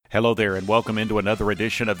Hello there, and welcome into another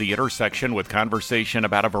edition of The Intersection with conversation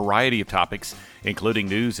about a variety of topics, including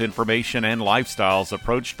news, information, and lifestyles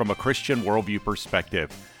approached from a Christian worldview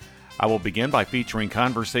perspective. I will begin by featuring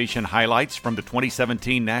conversation highlights from the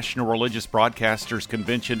 2017 National Religious Broadcasters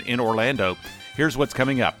Convention in Orlando. Here's what's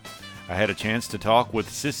coming up. I had a chance to talk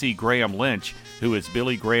with Cissie Graham Lynch, who is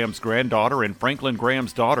Billy Graham's granddaughter and Franklin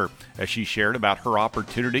Graham's daughter, as she shared about her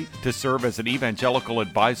opportunity to serve as an evangelical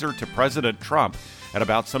advisor to President Trump and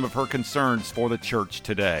about some of her concerns for the church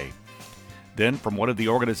today. Then, from one of the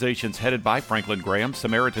organizations headed by Franklin Graham,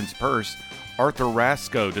 Samaritan's Purse, Arthur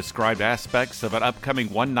Rasco described aspects of an upcoming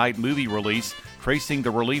one-night movie release tracing the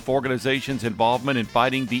relief organization's involvement in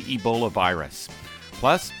fighting the Ebola virus.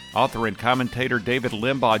 Plus, author and commentator David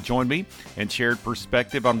Limbaugh joined me and shared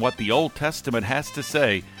perspective on what the Old Testament has to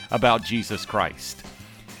say about Jesus Christ.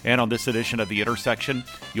 And on this edition of The Intersection,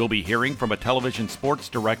 you'll be hearing from a television sports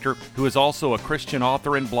director who is also a Christian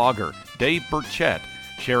author and blogger, Dave Burchett,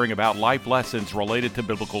 sharing about life lessons related to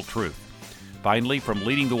biblical truth. Finally, from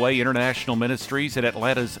Leading the Way International Ministries at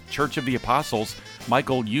Atlanta's Church of the Apostles,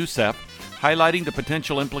 Michael Youssef, highlighting the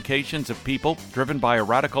potential implications of people driven by a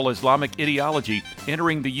radical Islamic ideology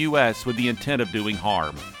entering the U.S. with the intent of doing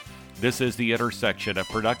harm. This is The Intersection, a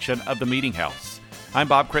production of The Meeting House. I'm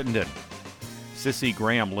Bob Crittenden. Cissie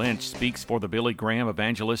Graham Lynch speaks for the Billy Graham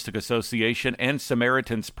Evangelistic Association and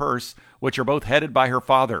Samaritan's Purse, which are both headed by her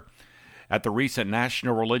father. At the recent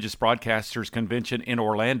National Religious Broadcasters Convention in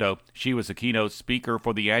Orlando, she was a keynote speaker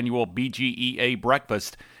for the annual BGEA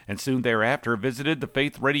breakfast and soon thereafter visited the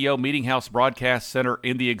Faith Radio Meeting House Broadcast Center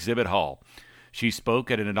in the exhibit hall. She spoke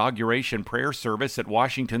at an inauguration prayer service at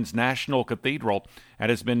Washington's National Cathedral and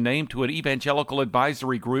has been named to an evangelical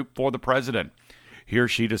advisory group for the president. Here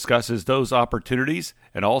she discusses those opportunities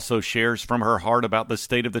and also shares from her heart about the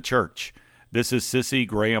state of the church. This is Cissie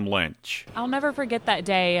Graham Lynch. I'll never forget that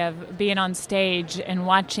day of being on stage and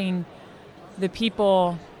watching the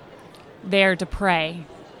people there to pray,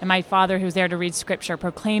 and my father, who was there to read scripture,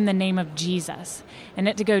 proclaim the name of Jesus, and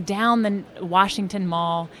it to go down the Washington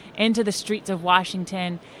Mall, into the streets of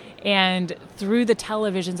Washington, and through the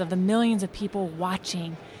televisions of the millions of people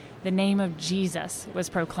watching, the name of Jesus was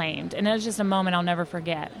proclaimed. And it was just a moment I'll never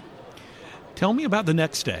forget. Tell me about the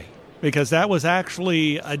next day, because that was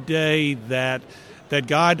actually a day that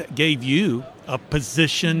God gave you a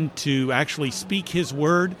position to actually speak His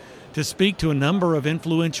word, to speak to a number of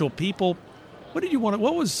influential people. What did you want?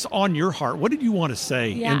 What was on your heart? What did you want to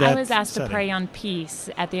say in that I was asked setting? to pray on peace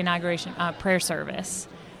at the inauguration prayer service,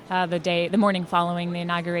 the morning following the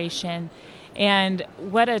inauguration. And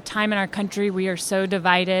what a time in our country. We are so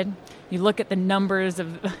divided. You look at the numbers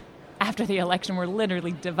of after the election, we're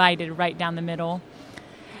literally divided right down the middle.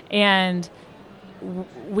 And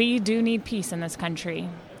we do need peace in this country.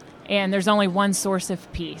 And there's only one source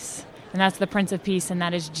of peace, and that's the Prince of Peace, and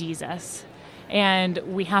that is Jesus. And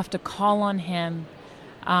we have to call on Him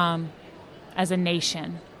as a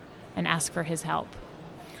nation and ask for His help.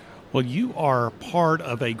 Well, you are part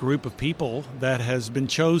of a group of people that has been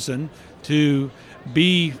chosen to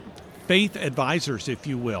be faith advisors, if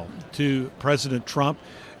you will, to President Trump.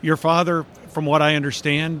 Your father, from what I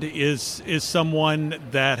understand, is someone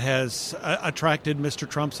that has attracted Mr.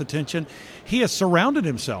 Trump's attention. He has surrounded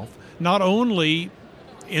himself not only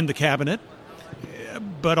in the cabinet,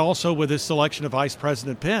 but also with his selection of Vice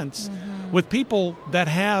President Pence, with people that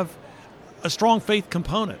have a strong faith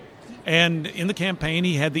component. And in the campaign,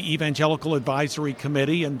 he had the Evangelical Advisory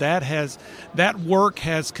Committee, and that work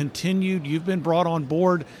has continued. You've been brought on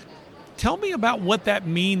board. Tell me about what that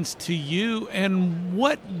means to you and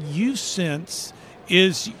what you sense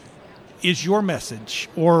is your message,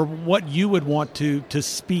 or what you would want to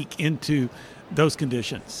speak into those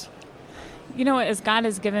conditions. You know, as God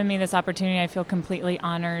has given me this opportunity, I feel completely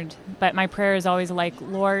honored. But my prayer is always like,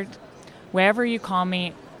 Lord, wherever you call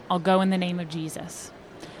me, I'll go in the name of Jesus.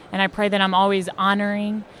 And I pray that I'm always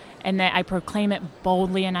honoring and that I proclaim it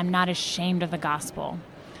boldly and I'm not ashamed of the gospel.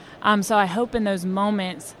 So I hope in those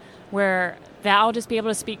moments where that I'll just be able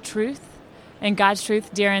to speak truth and God's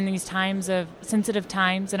truth during these times of sensitive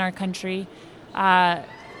times in our country,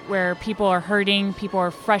 where people are hurting, people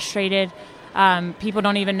are frustrated, people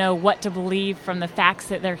don't even know what to believe from the facts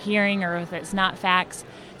that they're hearing or if it's not facts.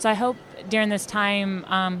 So I hope during this time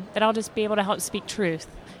that I'll just be able to help speak truth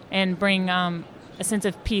and bring a sense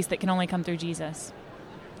of peace that can only come through Jesus.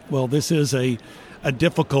 Well, this is a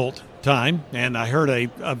difficult time, and I heard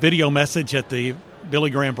a video message at the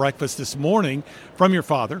Billy Graham breakfast this morning from your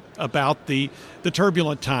father about the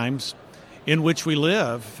turbulent times in which we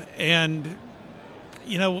live. And,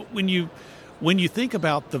 you know, when you think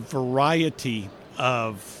about the variety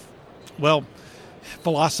of, well,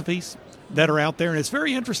 philosophies that are out there. And it's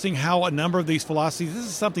very interesting how a number of these philosophies, this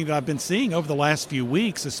is something that I've been seeing over the last few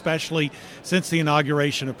weeks, especially since the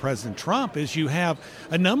inauguration of President Trump, is you have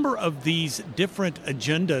a number of these different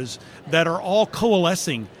agendas that are all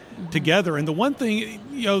coalescing together. And the one thing,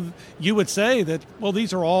 you would say that, well,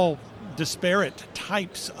 these are all disparate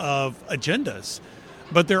types of agendas,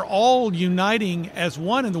 but they're all uniting as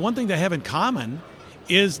one. And the one thing they have in common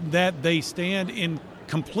is that they stand in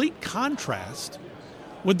complete contrast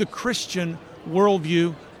with the Christian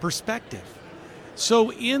worldview perspective.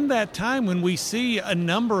 So in that time when we see a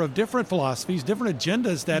number of different philosophies, different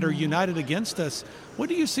agendas that are united against us, what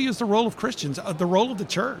do you see as the role of Christians, the role of the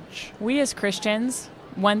church? We as Christians,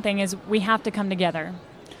 one thing is we have to come together.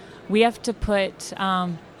 We have to put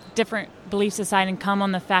different beliefs aside and come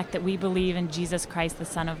on the fact that we believe in Jesus Christ, the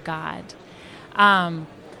Son of God.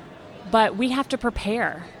 But we have to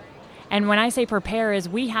prepare. And when I say prepare, is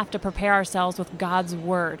we have to prepare ourselves with God's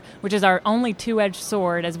Word, which is our only two-edged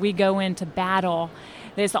sword as we go into battle.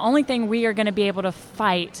 It's the only thing we are going to be able to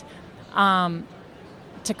fight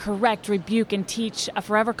to correct, rebuke, and teach a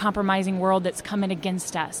forever compromising world that's coming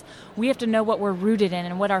against us. We have to know what we're rooted in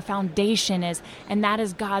and what our foundation is, and that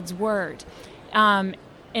is God's Word.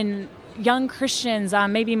 In young Christians,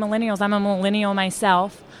 maybe millennials, I'm a millennial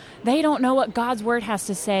myself, they don't know what God's Word has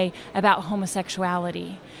to say about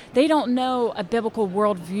homosexuality. They don't know a biblical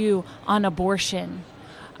worldview on abortion.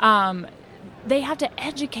 They have to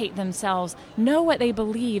educate themselves, know what they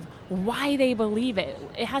believe, why they believe it.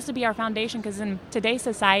 It has to be our foundation, because in today's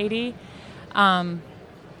society,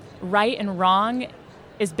 right and wrong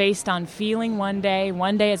is based on feeling one day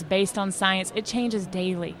it's based on science. It changes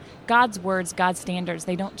daily. God's words, God's standards,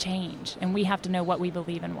 they don't change, and we have to know what we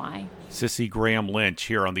believe and why. Sissy Graham Lynch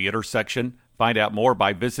here on The Intersection. Find out more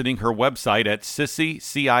by visiting her website at Sissy,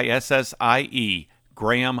 Cисsie,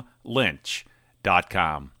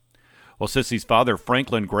 GrahamLynch.com. Well, Sissy's father,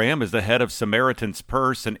 Franklin Graham, is the head of Samaritan's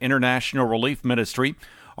Purse, an international relief ministry.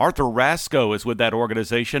 Arthur Rasco is with that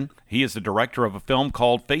organization. He is the director of a film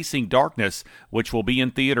called Facing Darkness, which will be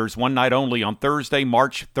in theaters one night only on Thursday,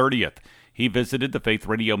 March 30th. He visited the Faith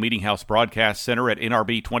Radio Meeting House Broadcast Center at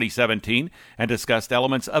NRB 2017 and discussed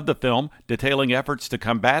elements of the film detailing efforts to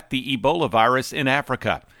combat the Ebola virus in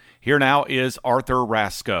Africa. Here now is Arthur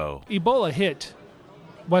Rasco. Ebola hit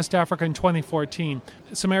West Africa in 2014.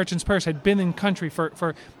 Samaritan's Purse had been in country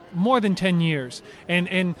for more than 10 years. And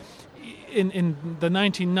in the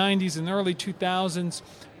 1990s and early 2000s,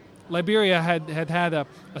 Liberia had a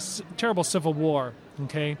terrible civil war.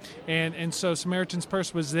 Okay, and so Samaritan's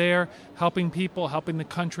Purse was there helping people, helping the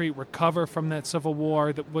country recover from that civil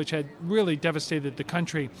war which had really devastated the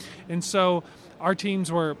country. And so our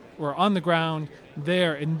teams were on the ground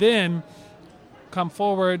there. And then come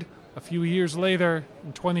forward a few years later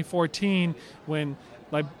in 2014 when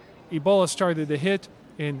Ebola started to hit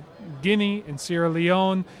in Guinea and Sierra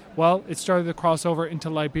Leone, well, it started to cross over into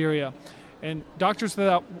Liberia. And Doctors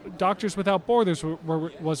Without Borders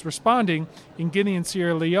was responding in Guinea and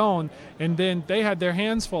Sierra Leone, and then they had their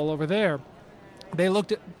hands full over there. They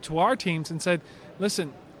looked to our teams and said,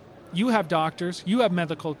 listen, you have doctors, you have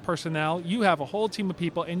medical personnel, you have a whole team of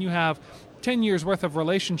people, and you have 10 years worth of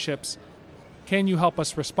relationships. Can you help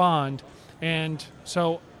us respond? And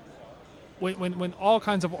so when all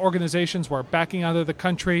kinds of organizations were backing out of the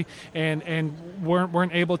country and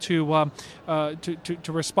weren't able to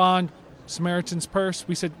respond, Samaritan's Purse,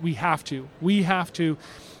 we said we have to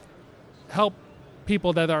help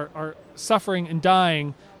people that are suffering and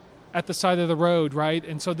dying at the side of the road, right?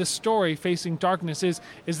 And so this story, Facing Darkness, is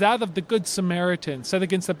that of the Good Samaritan set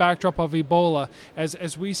against the backdrop of Ebola,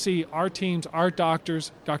 as we see our teams, our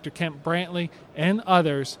doctors, Dr. Kent Brantley and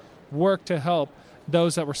others work to help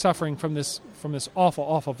those that were suffering from this awful,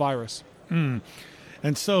 awful virus. And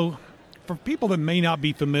so for people that may not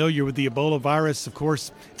be familiar with the Ebola virus, of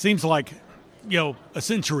course, it seems like, a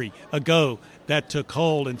century ago that took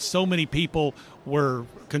hold, and so many people were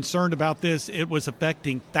concerned about this. It was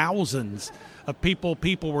affecting thousands of people.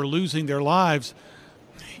 People were losing their lives,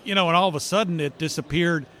 and all of a sudden it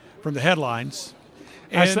disappeared from the headlines.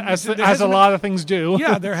 As a lot of things do.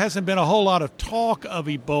 Yeah, there hasn't been a whole lot of talk of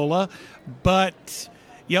Ebola, but,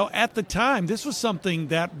 at the time, this was something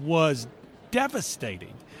that was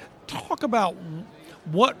devastating. Talk about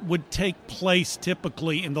what would take place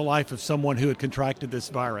typically in the life of someone who had contracted this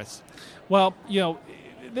virus. Well,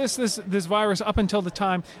 this virus, up until the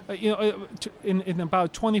time, in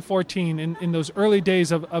about 2014, in those early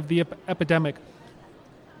days of the epidemic,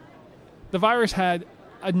 the virus had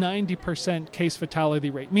a 90% case fatality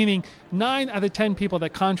rate, meaning 9 out of 10 people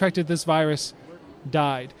that contracted this virus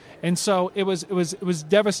died. And so it was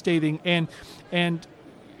devastating, and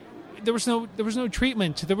there was no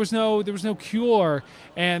treatment, there was no cure,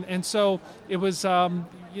 and so it was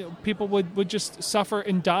people would just suffer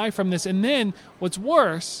and die from this. And then what's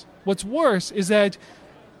worse is that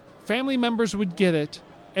family members would get it,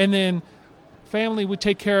 and then family would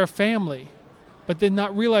take care of family, but then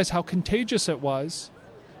not realize how contagious it was,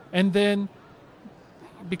 and then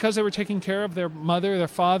because they were taking care of their mother, their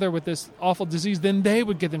father with this awful disease, then they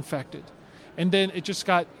would get infected, and then it just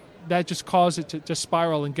caused it to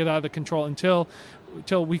spiral and get out of control until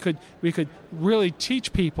we could really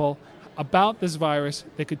teach people about this virus.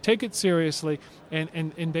 They could take it seriously,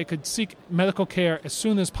 and they could seek medical care as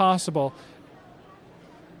soon as possible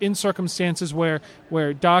in circumstances where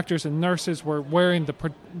doctors and nurses were wearing the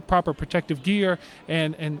proper protective gear,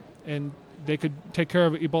 and they could take care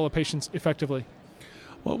of Ebola patients effectively.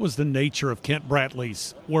 What was the nature of Kent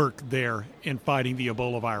Brantley's work there in fighting the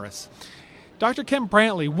Ebola virus? Dr. Kent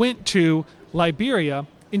Brantley went to Liberia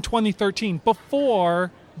in 2013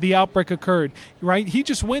 before the outbreak occurred, right? He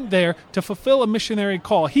just went there to fulfill a missionary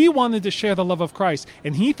call. He wanted to share the love of Christ,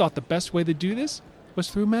 and he thought the best way to do this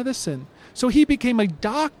was through medicine. So he became a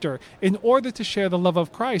doctor in order to share the love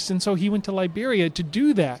of Christ, and so he went to Liberia to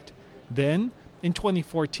do that. Then, in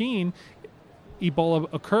 2014,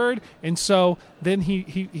 Ebola occurred, and so then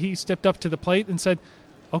he stepped up to the plate and said,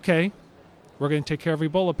 okay, we're going to take care of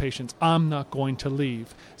Ebola patients. I'm not going to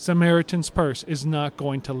leave. Samaritan's Purse is not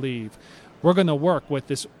going to leave. We're going to work with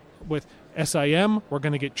SIM. We're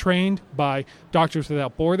going to get trained by Doctors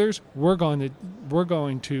Without Borders. We're going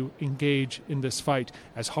to engage in this fight.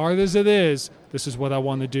 As hard as it is, this is what I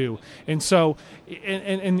want to do. And so,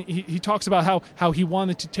 and he talks about how he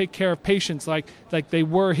wanted to take care of patients like they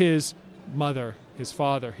were his mother, his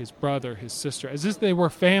father, his brother, his sister, as if they were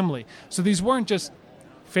family. So these weren't just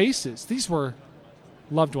faces; these were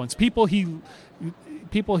loved ones, people he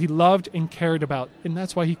loved and cared about, and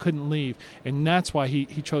that's why he couldn't leave, and that's why he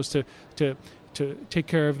chose to take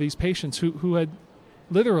care of these patients who had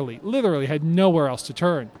literally had nowhere else to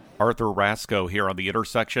turn. Arthur Rasko here on The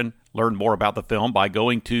Intersection. Learn more about the film by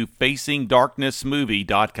going to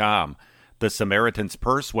facingdarknessmovie.com. The Samaritan's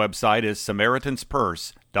Purse website is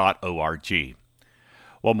SamaritansPurse.org.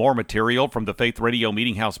 Well, more material from the Faith Radio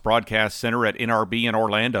Meeting House Broadcast Center at NRB in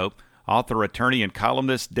Orlando. Author, attorney, and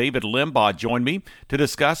columnist David Limbaugh joined me to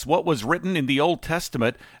discuss what was written in the Old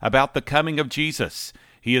Testament about the coming of Jesus.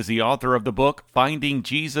 He is the author of the book, Finding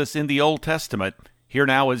Jesus in the Old Testament. Here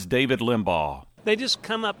now is David Limbaugh. They just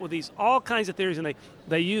come up with all kinds of theories, and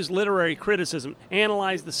they use literary criticism,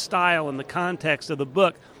 analyze the style and the context of the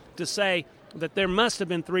book to say that there must have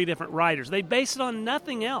been three different writers. They base it on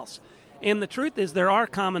nothing else. And the truth is there are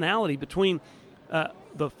commonality between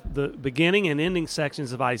the beginning and ending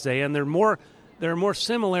sections of Isaiah, and there are more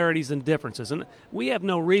similarities than differences. And we have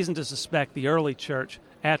no reason to suspect the early church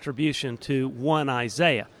attribution to one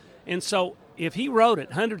Isaiah. And so if he wrote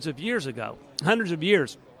it hundreds of years,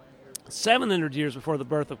 700 years before the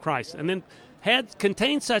birth of Christ, and then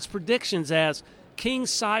contained such predictions as King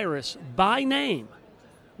Cyrus, by name,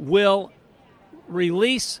 will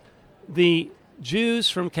release the Jews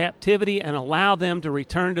from captivity and allow them to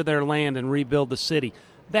return to their land and rebuild the city.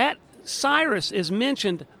 That Cyrus is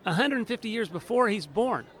mentioned 150 years before he's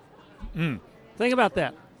born. Think about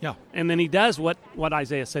that. Yeah. And then he does what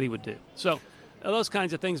Isaiah said he would do. So those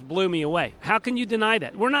kinds of things blew me away. How can you deny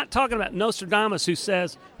that? We're not talking about Nostradamus who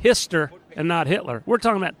says Hister and not Hitler. We're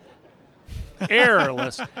talking about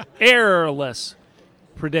errorless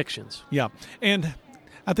predictions. Yeah. And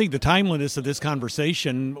I think the timeliness of this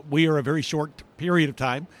conversation, we are a very short period of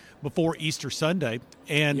time before Easter Sunday.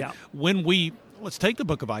 And when let's take the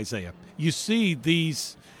book of Isaiah, you see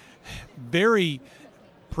these very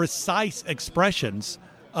precise expressions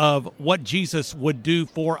of what Jesus would do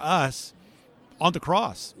for us on the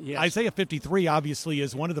cross. Yes. Isaiah 53 obviously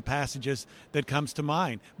is one of the passages that comes to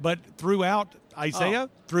mind. But throughout Isaiah,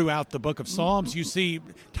 throughout the book of Psalms, you see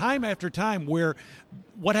time after time where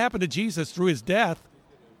what happened to Jesus through his death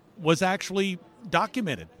was actually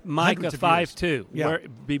documented. Micah 5:2, yeah.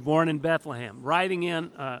 Be born in Bethlehem, riding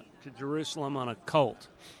in to Jerusalem on a colt,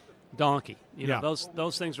 donkey.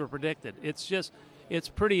 Those things were predicted. It's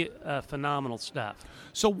pretty phenomenal stuff.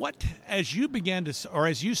 So as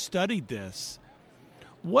you studied this,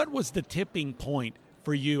 what was the tipping point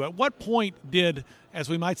for you? At what point did, as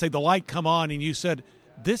we might say, the light come on and you said,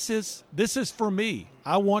 this is for me.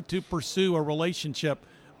 I want to pursue a relationship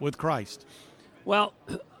with Christ? Well,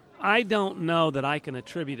 I don't know that I can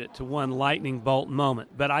attribute it to one lightning bolt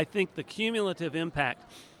moment, but I think the cumulative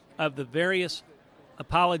impact of the various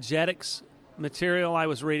apologetics material I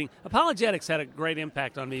was reading. Apologetics had a great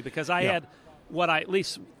impact on me because I had what I at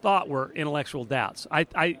least thought were intellectual doubts.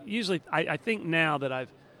 I think now that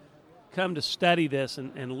I've come to study this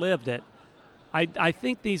and lived it, I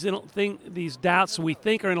think these doubts we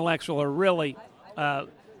think are intellectual are really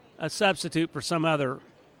a substitute for some other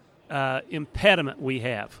impediment we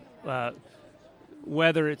have,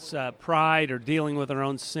 whether it's pride or dealing with our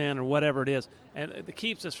own sin or whatever it is, and it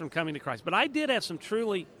keeps us from coming to Christ. But I did have some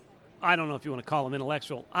truly, I don't know if you want to call them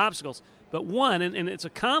intellectual obstacles, but one, and it's a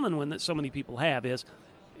common one that so many people have, is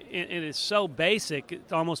it is so basic,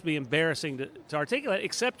 it'd almost be embarrassing to articulate,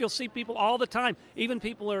 except you'll see people all the time, even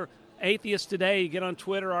people who are atheists today, you get on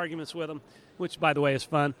Twitter arguments with them, which, by the way, is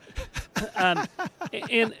fun. And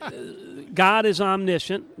God is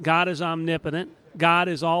omniscient, God is omnipotent, God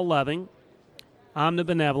is all-loving,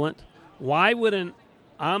 omnibenevolent. Why would an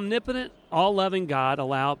omnipotent, all-loving God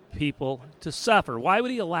allow people to suffer? Why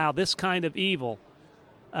would he allow this kind of evil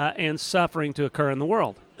and suffering to occur in the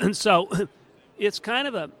world? And so it's kind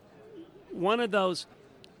of one of those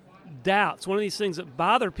doubts, one of these things that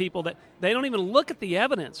bother people, that they don't even look at the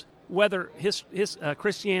evidence, whether his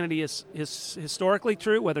Christianity is historically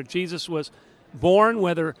true, whether Jesus was born,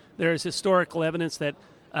 whether there is historical evidence that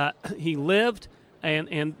he lived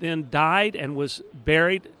and then died and was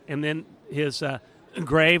buried, and then his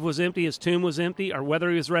grave was empty, his tomb was empty, or whether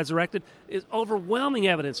he was resurrected, is overwhelming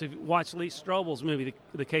evidence. If you watch Lee Strobel's movie,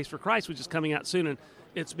 The Case for Christ, which is coming out soon, and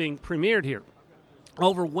it's being premiered here.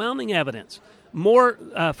 Overwhelming evidence, more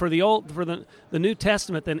for the New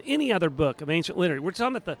Testament than any other book of ancient literature. We're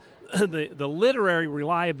talking about the literary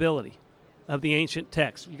reliability of the ancient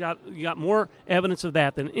text. You got more evidence of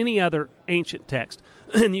that than any other ancient text,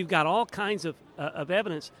 and you've got all kinds of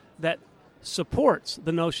evidence that supports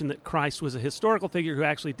the notion that Christ was a historical figure who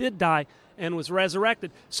actually did die and was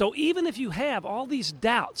resurrected. So even if you have all these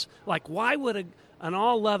doubts, like why would an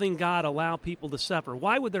all-loving God allow people to suffer?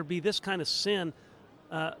 Why would there be this kind of sin,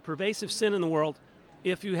 pervasive sin in the world,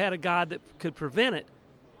 if you had a God that could prevent it?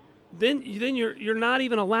 Then you're not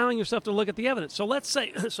even allowing yourself to look at the evidence. So let's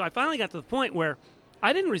say, so I finally got to the point where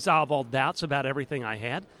I didn't resolve all doubts about everything I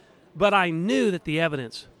had, but I knew that the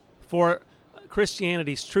evidence for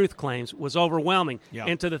Christianity's truth claims was overwhelming. Yeah.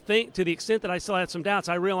 And to the extent that I still had some doubts,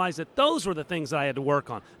 I realized that those were the things that I had to work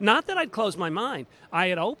on. Not that I'd closed my mind. I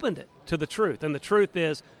had opened it to the truth. And the truth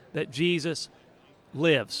is that Jesus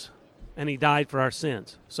lives, and he died for our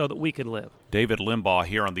sins so that we can live. David Limbaugh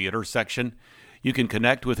here on The Intersection. You can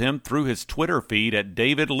connect with him through his Twitter feed at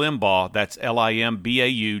David Limbaugh. That's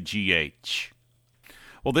Limbaugh.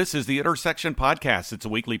 Well, this is the Intersection Podcast. It's a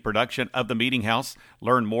weekly production of the Meeting House.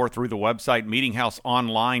 Learn more through the website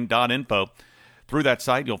meetinghouseonline.info. Through that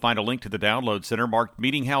site, you'll find a link to the download center marked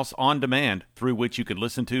Meeting House On Demand, through which you can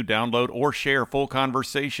listen to, download, or share full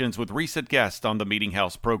conversations with recent guests on the Meeting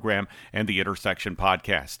House program and the Intersection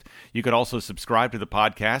Podcast. You can also subscribe to the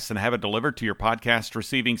podcast and have it delivered to your podcast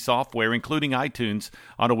receiving software, including iTunes,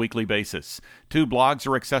 on a weekly basis. 2 blogs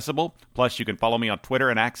are accessible, plus you can follow me on Twitter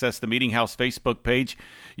and access the Meeting House Facebook page.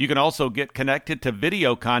 You can also get connected to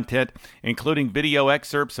video content, including video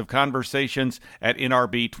excerpts of conversations at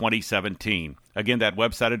NRB 2017. Again, that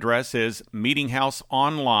website address is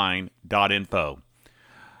meetinghouseonline.info.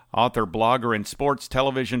 Author, blogger, and sports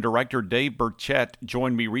television director Dave Burchett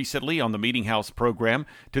joined me recently on the Meeting House program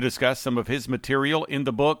to discuss some of his material in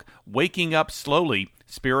the book Waking Up Slowly,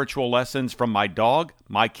 Spiritual Lessons from My Dog,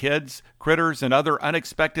 My Kids, Critters, and Other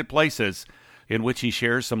Unexpected Places, in which he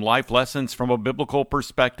shares some life lessons from a biblical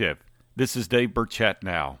perspective. This is Dave Burchett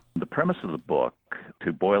now. The premise of the book,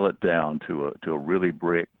 to boil it down to a really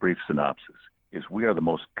brief synopsis, is we are the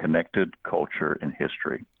most connected culture in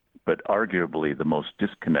history, but arguably the most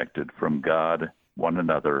disconnected from God, one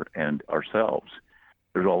another, and ourselves.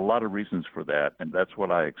 There's a lot of reasons for that, and that's what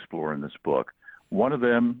I explore in this book. One of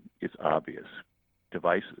them is obvious: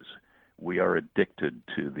 devices. We are addicted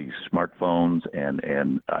to these smartphones,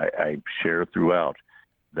 and I share throughout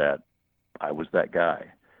that I was that guy.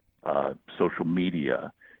 Social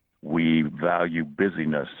media. We value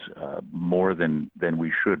busyness more than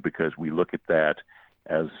we should, because we look at that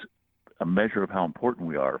as a measure of how important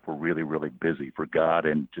we are if we're really, really busy for God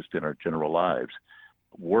and just in our general lives.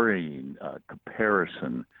 Worrying,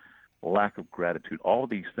 comparison, lack of gratitude, all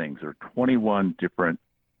of these things. There are 21 different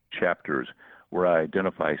chapters where I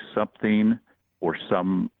identify something or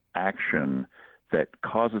some action that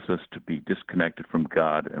causes us to be disconnected from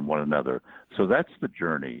God and one another. So that's the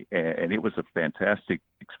journey, and it was a fantastic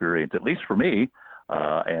experience, at least for me,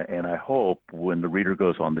 and I hope when the reader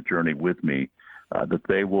goes on the journey with me, that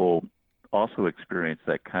they will also experience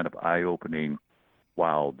that kind of eye-opening,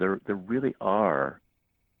 wow, there really are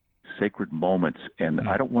sacred moments, and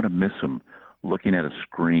I don't want to miss them looking at a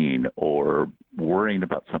screen or worrying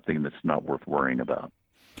about something that's not worth worrying about.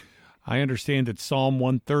 I understand that Psalm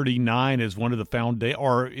 139 is one of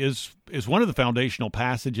the is one of the foundational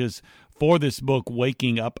passages for this book,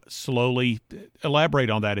 Waking Up Slowly. Elaborate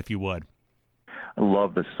on that, if you would. I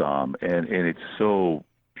love the psalm, and it's so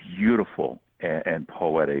beautiful and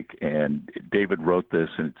poetic. And David wrote this,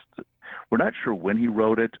 and we're not sure when he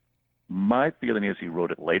wrote it. My feeling is he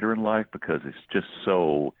wrote it later in life because it's just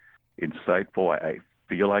so insightful. I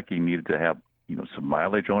feel like he needed to have some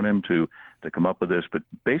mileage on him to come up with this. But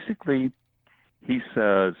basically, he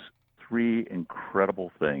says three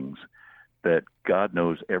incredible things: that God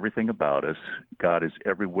knows everything about us, God is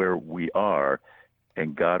everywhere we are,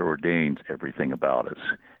 and God ordains everything about us.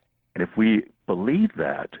 And if we believe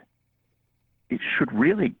that, it should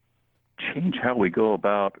really change how we go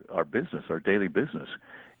about our business, our daily business.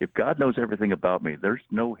 If God knows everything about me, there's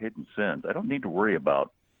no hidden sins. I don't need to worry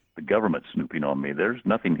about the government snooping on me. There's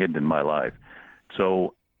nothing hidden in my life.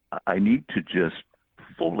 So I need to just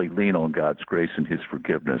fully lean on God's grace and his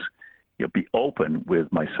forgiveness. Be open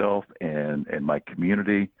with myself and my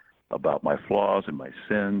community about my flaws and my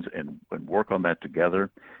sins and work on that together.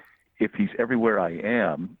 If he's everywhere I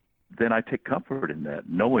am, then I take comfort in that,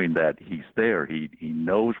 knowing that he's there. He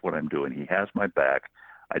knows what I'm doing. He has my back.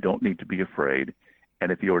 I don't need to be afraid.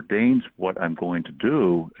 And if he ordains what I'm going to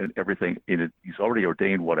do and everything in it, he's already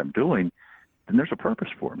ordained what I'm doing, then there's a purpose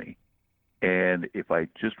for me. And if I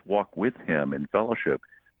just walk with him in fellowship,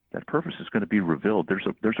 that purpose is going to be revealed.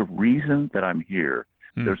 There's a reason that I'm here.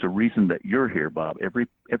 There's a reason that you're here, Bob.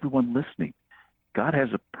 Everyone listening, God has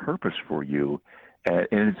a purpose for you, and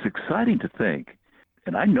it's exciting to think.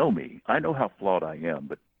 And I know me. I know how flawed I am,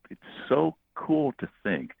 but it's so cool to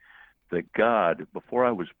think that God, before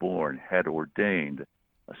I was born, had ordained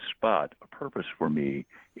a spot, a purpose for me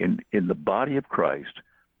in the body of Christ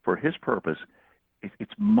for his purpose.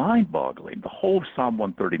 It's mind-boggling. The whole Psalm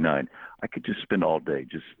 139, I could just spend all day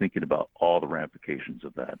just thinking about all the ramifications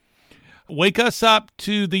of that. Wake us up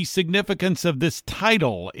to the significance of this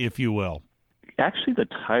title, if you will. Actually, the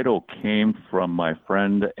title came from my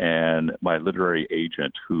friend and my literary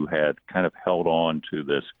agent who had kind of held on to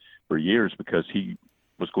this for years because he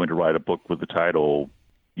was going to write a book with the title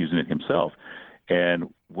using it himself.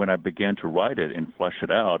 And when I began to write it and flesh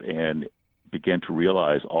it out and began to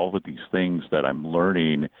realize all of these things that I'm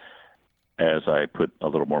learning as I put a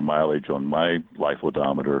little more mileage on my life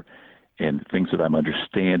odometer and things that I'm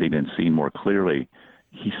understanding and seeing more clearly,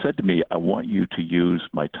 he said to me, I want you to use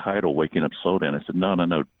my title, Waking Up Slowly. And I said, no,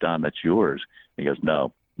 Don, that's yours. And he goes,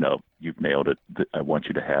 no, you've nailed it. I want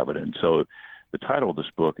you to have it. And so the title of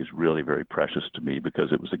this book is really very precious to me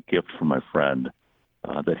because it was a gift from my friend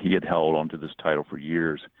that he had held onto this title for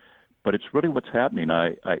years. But it's really what's happening.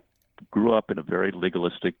 I grew up in a very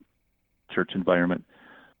legalistic church environment,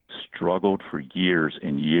 struggled for years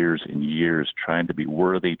and years and years trying to be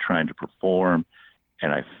worthy, trying to perform,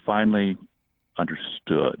 and I finally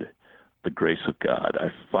understood the grace of God.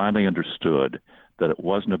 I finally understood that it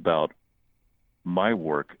wasn't about my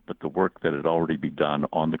work, but the work that had already been done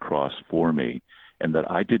on the cross for me, and that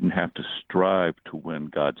I didn't have to strive to win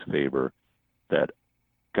God's favor, that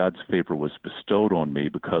God's favor was bestowed on me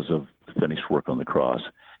because of the finished work on the cross.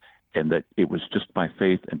 And that it was just my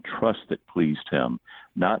faith and trust that pleased him,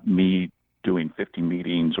 not me doing 50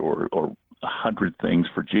 meetings or 100 things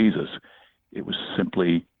for Jesus. It was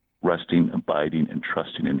simply resting, abiding, and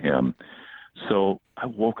trusting in him. So I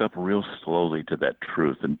woke up real slowly to that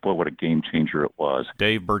truth, and boy, what a game changer it was.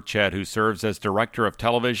 Dave Burchett, who serves as director of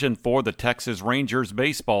television for the Texas Rangers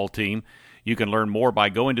baseball team. You can learn more by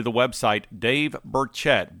going to the website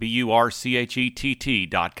daveburchett,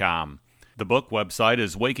 BURCHETT.com. The book website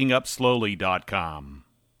is wakingupslowly.com.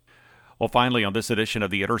 Well, finally, on this edition of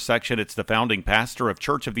The Intersection, it's the founding pastor of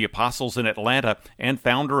Church of the Apostles in Atlanta and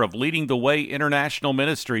founder of Leading the Way International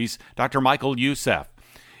Ministries, Dr. Michael Youssef.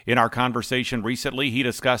 In our conversation recently, he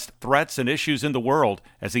discussed threats and issues in the world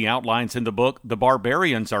as he outlines in the book, The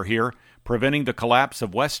Barbarians Are Here, Preventing the Collapse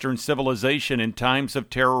of Western Civilization in Times of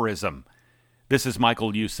Terrorism. This is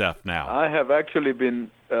Michael Youssef now. I have actually been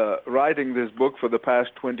writing this book for the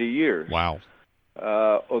past 20 years. Wow.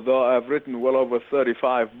 Although I've written well over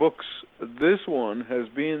 35 books, this one has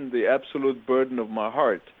been the absolute burden of my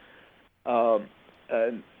heart.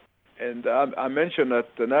 And I mentioned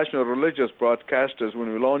at the National Religious Broadcasters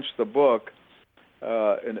when we launched the book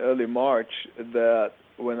in early March that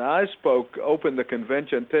when I opened the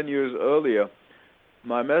convention 10 years earlier,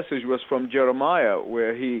 my message was from Jeremiah,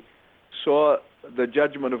 where he saw the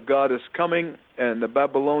judgment of God is coming, and the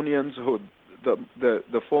Babylonians, who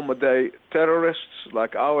the former day terrorists,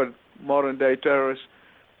 like our modern day terrorists,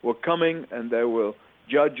 were coming, and they will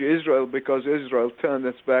judge Israel because Israel turned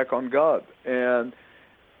its back on God. And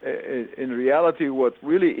in reality, what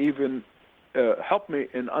really even helped me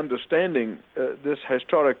in understanding this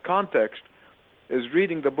historic context is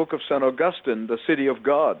reading the book of St. Augustine, The City of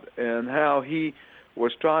God, and how he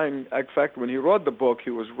was trying, in fact, when he wrote the book, he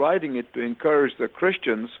was writing it to encourage the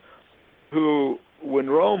Christians who, when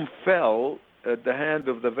Rome fell at the hand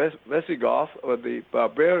of the Visigoths, or the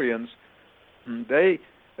barbarians, they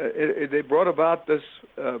brought about this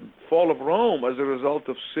fall of Rome as a result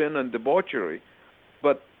of sin and debauchery.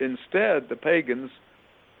 But instead, the pagans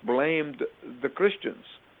blamed the Christians.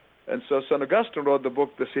 And so St. Augustine wrote the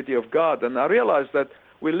book, The City of God. And I realized that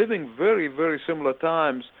we're living very, very similar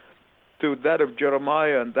times to that of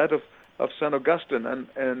Jeremiah and that of St. Augustine.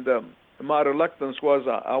 And my reluctance was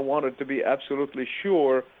I wanted to be absolutely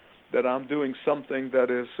sure that I'm doing something that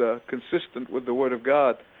is consistent with the Word of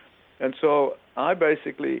God. And so I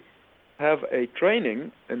basically have a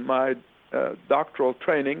training in my doctoral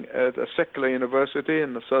training at a secular university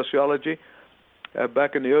in the sociology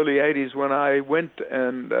back in the early 80s, when I went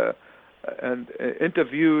and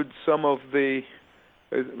interviewed some of the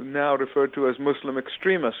now referred to as Muslim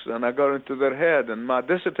extremists, and I got into their head. And my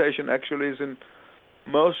dissertation actually is in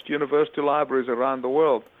most university libraries around the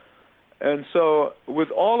world. And so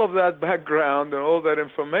with all of that background and all that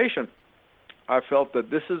information, I felt that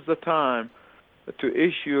this is the time to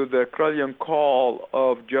issue the Crellian call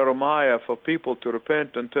of Jeremiah for people to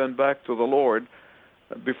repent and turn back to the Lord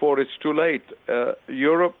before it's too late.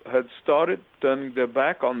 Europe had started turning their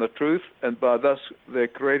back on the truth, and by thus they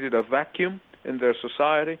created a vacuum in their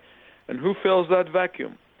society. And who fills that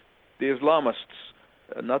vacuum? The Islamists.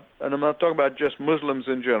 And I'm not talking about just Muslims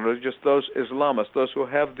in general, just those Islamists, those who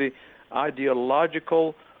have the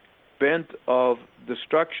ideological bent of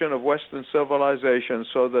destruction of Western civilization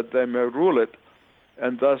so that they may rule it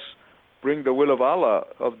and thus bring the will of Allah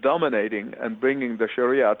of dominating and bringing the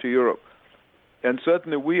Sharia to Europe. And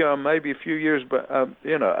certainly we are maybe a few years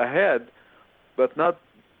ahead, but not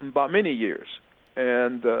by many years.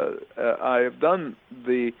 And I have done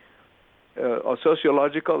the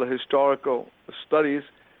sociological, the historical studies,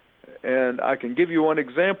 and I can give you one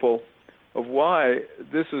example of why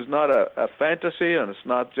this is not a fantasy and it's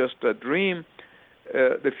not just a dream.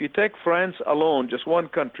 If you take France alone, just one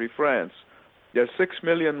country, France, there's 6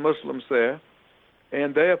 million Muslims there,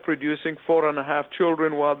 and they are producing 4.5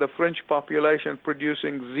 children, while the French population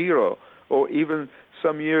producing 0, or even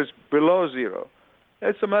some years below 0.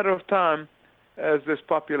 It's a matter of time as this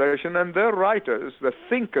population, and their writers, the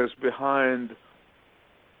thinkers behind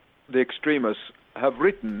the extremists, have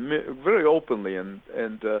written very openly and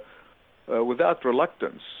without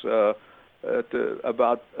reluctance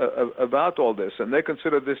about all this, and they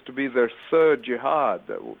consider this to be their third jihad.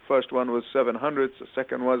 The first one was 700s, the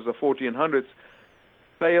second was the 1400s.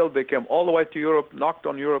 Failed, they came all the way to Europe, knocked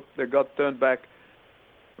on Europe, they got turned back,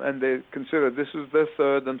 and they consider this is their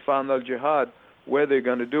third and final jihad, where they're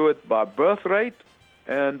going to do it by birth rate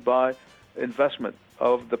and by investment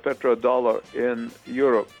of the petrodollar in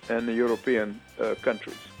Europe and the European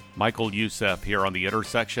countries. Michael Youssef here on The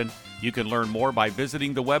Intersection. You can learn more by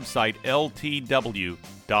visiting the website ltw.org.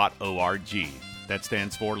 That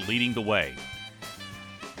stands for Leading the Way.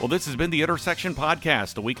 Well, this has been the Intersection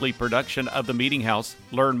Podcast, a weekly production of the Meeting House.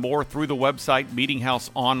 Learn more through the website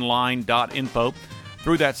meetinghouseonline.info.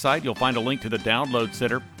 Through that site, you'll find a link to the Download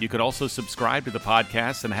Center. You can also subscribe to the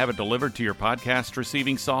podcast and have it delivered to your podcast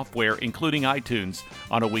receiving software, including iTunes,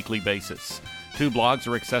 on a weekly basis. 2 blogs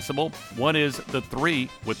are accessible. One is The Three,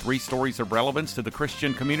 with 3 stories of relevance to the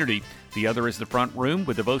Christian community. The other is The Front Room,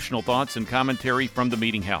 with devotional thoughts and commentary from the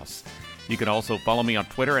Meeting House. You can also follow me on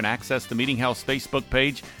Twitter and access the Meeting House Facebook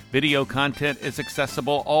page. Video content is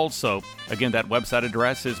accessible also. Again, that website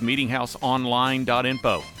address is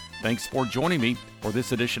meetinghouseonline.info. Thanks for joining me for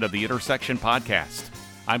this edition of the Intersection Podcast.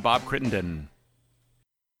 I'm Bob Crittenden.